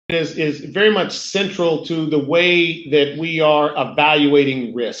is very much central to the way that we are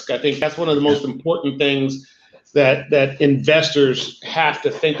evaluating risk. I think that's one of the most important things that investors have to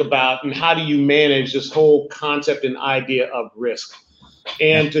think about, and how do you manage this whole concept and idea of risk.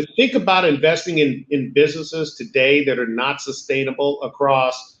 And to think about investing in businesses today that are not sustainable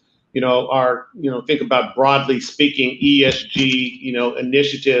across, think about, broadly speaking, ESG,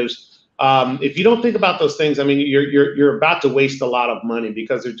 initiatives. If you don't think about those things, I mean, you're about to waste a lot of money,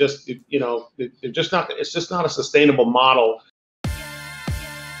 because they're just, they're just not. It's just not a sustainable model.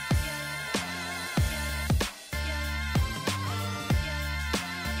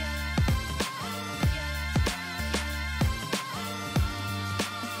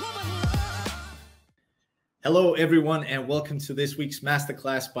 Hello, everyone, and welcome to this week's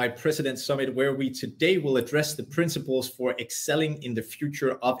Masterclass by Presidents Summit, where we today will address the principles for excelling in the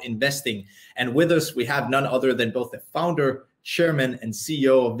future of investing. And with us, we have none other than both the founder, chairman, and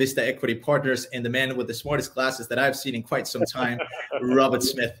CEO of Vista Equity Partners, and the man with the smartest glasses that I've seen in quite some time, Robert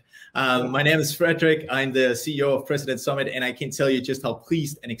Smith. My name is Frederick. I'm the CEO of Presidents Summit, and I can tell you just how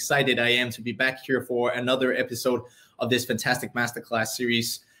pleased and excited I am to be back here for another episode of this fantastic Masterclass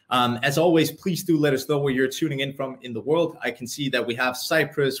series. As always, please do let us know where you're tuning in from in the world. I can see that we have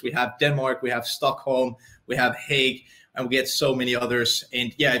Cyprus, we have Denmark, we have Stockholm, we have Hague, and we get so many others.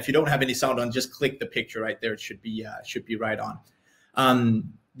 And yeah, if you don't have any sound on, just click the picture right there. It should be right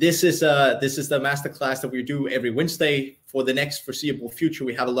on. This is the masterclass that we do every Wednesday. For the next foreseeable future,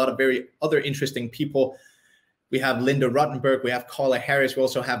 we have a lot of other interesting people. We have Linda Rottenberg, we have Carla Harris, we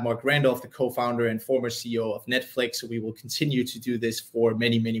also have Mark Randolph, the co-founder and former CEO of Netflix. So we will continue to do this for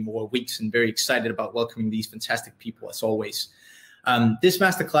many, many more weeks, and very excited about welcoming these fantastic people as always. This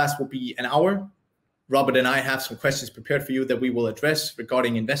masterclass will be an hour. Robert and I have some questions prepared for you that we will address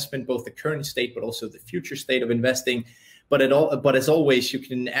regarding investment, both the current state, but also the future state of investing. But as always, you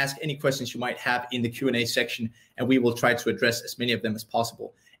can ask any questions you might have in the Q&A section, and we will try to address as many of them as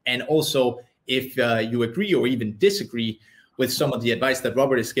possible. And also, if you agree or even disagree with some of the advice that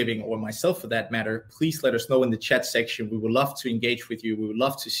Robert is giving, or myself for that matter, please let us know in the chat section. We would love to engage with you. We would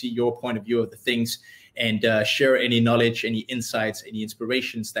love to see your point of view of the things, and share any knowledge, any insights, any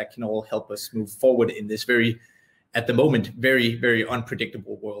inspirations that can all help us move forward in this at the moment, very, very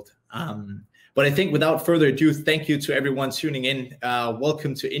unpredictable world. But I think without further ado, thank you to everyone tuning in.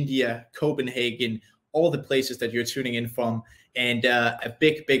 Welcome to India, Copenhagen, all the places that you're tuning in from. And a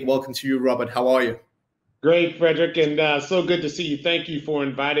big, big welcome to you, Robert. How are you? Great, Frederick, and so good to see you. Thank you for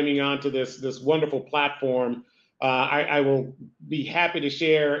inviting me onto this wonderful platform. I will be happy to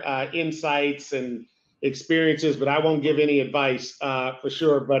share insights and experiences, but I won't give any advice for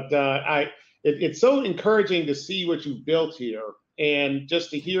sure. But it's so encouraging to see what you've built here, and just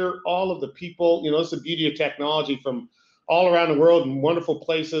to hear all of the people. It's the beauty of technology, from all around the world, and wonderful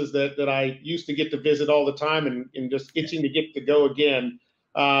places that I used to get to visit all the time, and just itching to get to go again,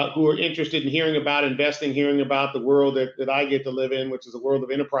 who are interested in hearing about investing, hearing about the world that I get to live in, which is a world of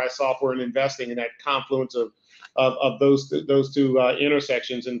enterprise software and investing, and that confluence of those two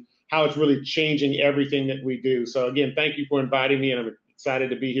intersections, and how it's really changing everything that we do. So again, thank you for inviting me, and I'm excited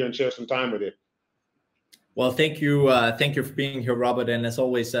to be here and share some time with you. Well, thank you for being here, Robert. And as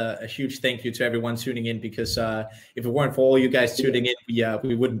always, a huge thank you to everyone tuning in, because if it weren't for all you guys tuning in,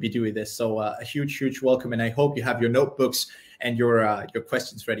 we wouldn't be doing this. So a huge, huge welcome. And I hope you have your notebooks and your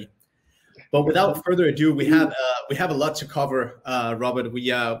questions ready. But without further ado, we have a lot to cover, Robert. We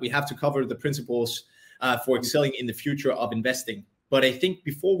have to cover the principles for excelling in the future of investing. But I think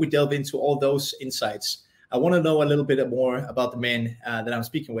before we delve into all those insights, I want to know a little bit more about the man that I'm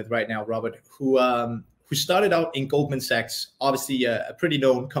speaking with right now, Robert, who started out in Goldman Sachs, obviously a pretty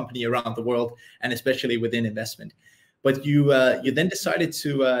known company around the world, and especially within investment. But you then decided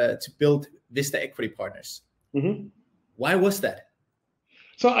to build Vista Equity Partners. Mm-hmm. Why was that?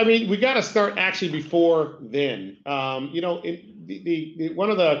 So, I mean, we got to start actually before then. One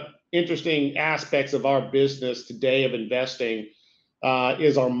of the interesting aspects of our business today of investing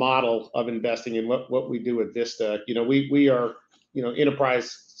is our model of investing, and what we do at Vista. We are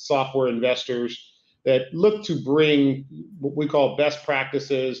enterprise software investors that look to bring what we call best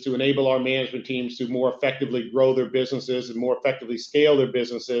practices to enable our management teams to more effectively grow their businesses and more effectively scale their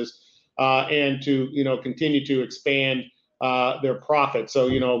businesses, and to continue to expand their profits.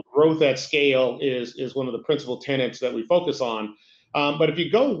 So growth at scale is one of the principal tenets that we focus on. But if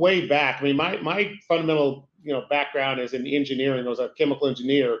you go way back, I mean, my fundamental background is in engineering. I was a chemical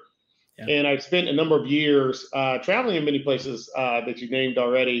engineer. And I've spent a number of years traveling in many places that you named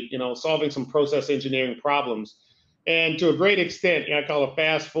already, solving some process engineering problems. And to a great extent, I call it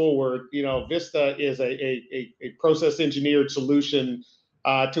fast forward, Vista is a process engineered solution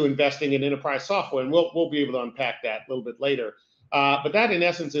to investing in enterprise software. And we'll be able to unpack that a little bit later. But that, in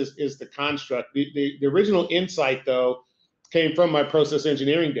essence, is the construct. The original insight, though, came from my process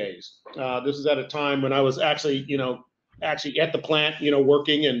engineering days. This is at a time when I was actually at the plant,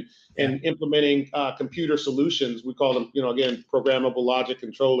 working and implementing computer solutions. We call them, again, programmable logic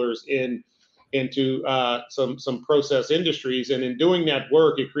controllers into some process industries. And in doing that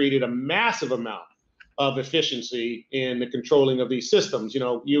work, it created a massive amount of efficiency in the controlling of these systems.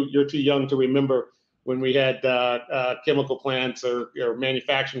 You're too young to remember when we had chemical plants or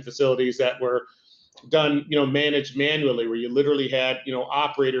manufacturing facilities that were done, managed manually, where you literally had,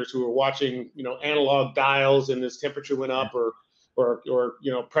 operators who were watching, analog dials, and as temperature went up or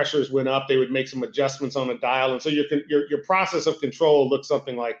pressures went up, they would make some adjustments on the dial. And so your process of control looked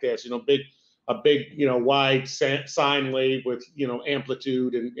something like this, a big, wide sine wave with,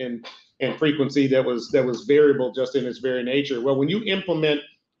 amplitude and frequency that was variable just in its very nature. Well, when you implement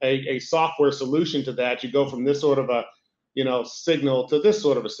a software solution to that, you go from this sort of a signal to this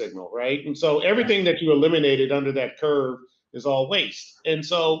sort of a signal, right? And so everything that you eliminated under that curve is all waste. And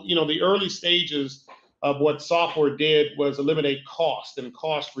so, the early stages of what software did was eliminate cost and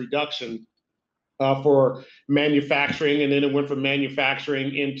cost reduction for manufacturing, and then it went from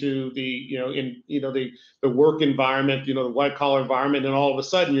manufacturing into the work environment, the white collar environment, and all of a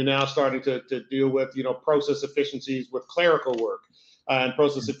sudden you're now starting to deal with process efficiencies with clerical work. And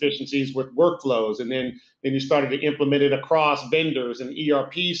process efficiencies with workflows, and then you started to implement it across vendors and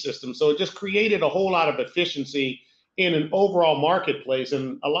ERP systems. So it just created a whole lot of efficiency in an overall marketplace.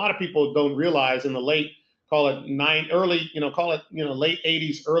 And a lot of people don't realize in the late, late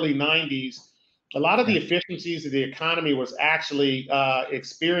 80s, early 90s, a lot of the efficiencies that the economy was actually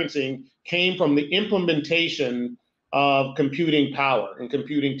experiencing came from the implementation of computing power and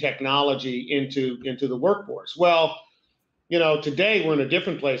computing technology into the workforce. Well, today we're in a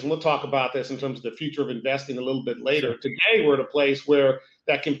different place, and we'll talk about this in terms of the future of investing a little bit later. Today we're at a place where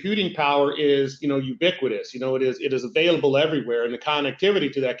that computing power is, ubiquitous. It is available everywhere, and the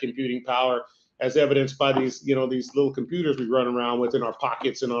connectivity to that computing power, as evidenced by these little computers we run around with in our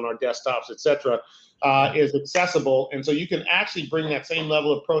pockets and on our desktops, et cetera, is accessible. And so you can actually bring that same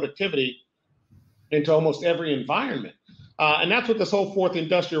level of productivity into almost every environment. And that's what this whole fourth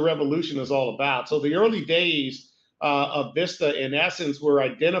industrial revolution is all about. So the early days of Vista, in essence, we're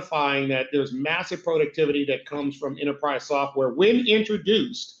identifying that there's massive productivity that comes from enterprise software when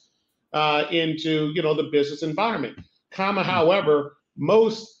introduced into the business environment. However,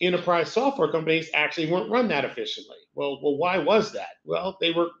 most enterprise software companies actually weren't run that efficiently. Well, why was that? Well,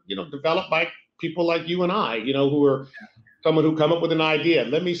 they were developed by people like you and I, who are someone who come up with an idea.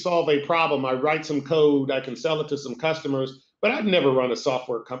 Let me solve a problem. I write some code. I can sell it to some customers. But I'd never run a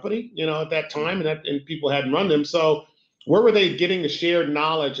software company, at that time, and people hadn't run them. So where were they getting the shared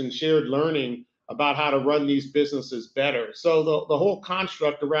knowledge and shared learning about how to run these businesses better? So the whole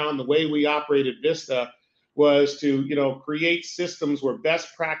construct around the way we operated Vista was to, create systems where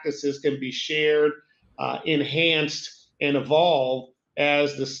best practices can be shared, enhanced, and evolve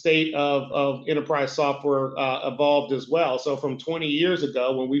as the state of enterprise software evolved as well. So from 20 years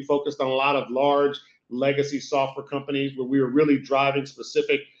ago, when we focused on a lot of large legacy software companies, where we were really driving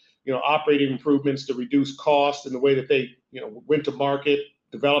specific, operating improvements to reduce costs in the way that they, went to market,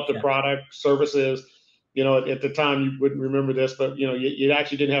 developed a product, services. At the time you wouldn't remember this, but you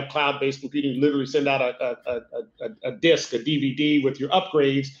actually didn't have cloud-based computing. You literally send out a disk, a DVD with your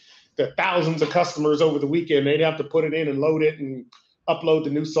upgrades to thousands of customers over the weekend. They'd have to put it in and load it and upload the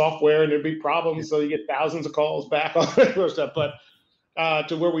new software, and there'd be problems. So you get thousands of calls back, all that sort of stuff. But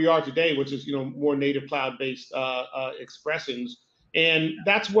to where we are today, which is more native cloud-based expressions, and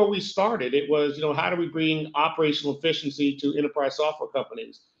that's where we started. It was how do we bring operational efficiency to enterprise software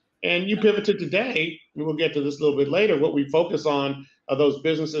companies? And you pivot to today, and we'll get to this a little bit later. What we focus on are those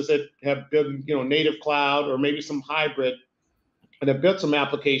businesses that have been native cloud or maybe some hybrid, and have built some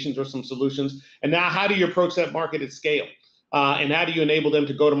applications or some solutions. And now, how do you approach that market at scale? And how do you enable them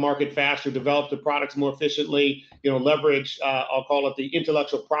to go to market faster, develop the products more efficiently, leverage, I'll call it the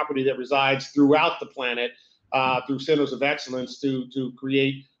intellectual property that resides throughout the planet through centers of excellence to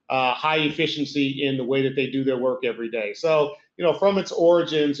create high efficiency in the way that they do their work every day. So, from its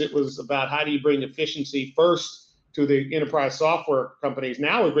origins, it was about how do you bring efficiency first to the enterprise software companies.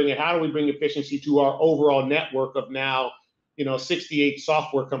 Now we're bringing, how do we bring efficiency to our overall network of now, 68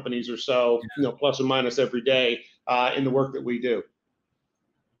 software companies or so, plus or minus every day in the work that we do.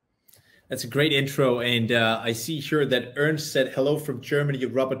 That's a great intro. And I see here that Ernst said, hello from Germany,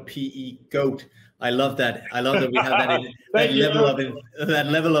 Robert P.E. Goat. I love that. I love that we have that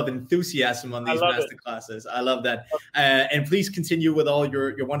level of enthusiasm on these master classes. I love that. And please continue with all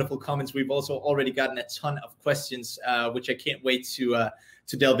your wonderful comments. We've also already gotten a ton of questions, which I can't wait to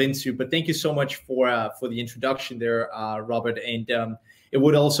delve into. But thank you so much for the introduction there, Robert. And it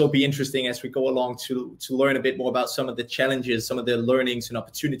would also be interesting as we go along to learn a bit more about some of the challenges, some of the learnings and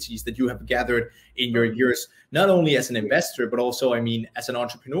opportunities that you have gathered in your years, not only as an investor, but also, I mean, as an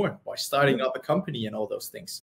entrepreneur by starting up a company and all those things.